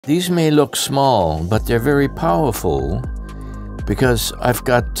These may look small, but they're very powerful because I've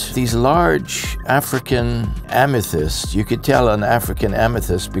got these large African amethysts. You could tell an African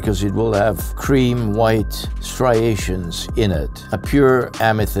amethyst because it will have cream white striations in it. A pure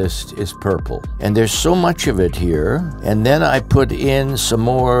amethyst is purple. And there's so much of it here. And then I put in some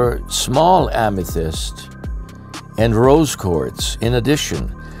more small amethyst and rose quartz in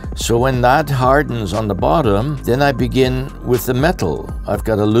addition. So when that hardens on the bottom, then I begin with the metal. I've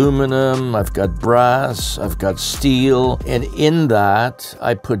got aluminum, I've got brass, I've got steel, and in that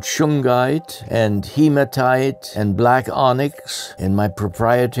I put shungite and hematite and black onyx and my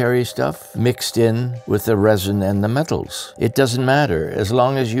proprietary stuff mixed in with the resin and the metals. It doesn't matter as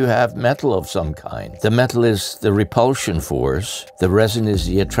long as you have metal of some kind. The metal is the repulsion force, the resin is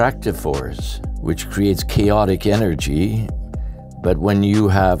the attractive force, which creates chaotic energy. But when you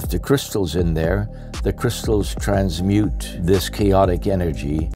have the crystals in there, the crystals transmute this chaotic energy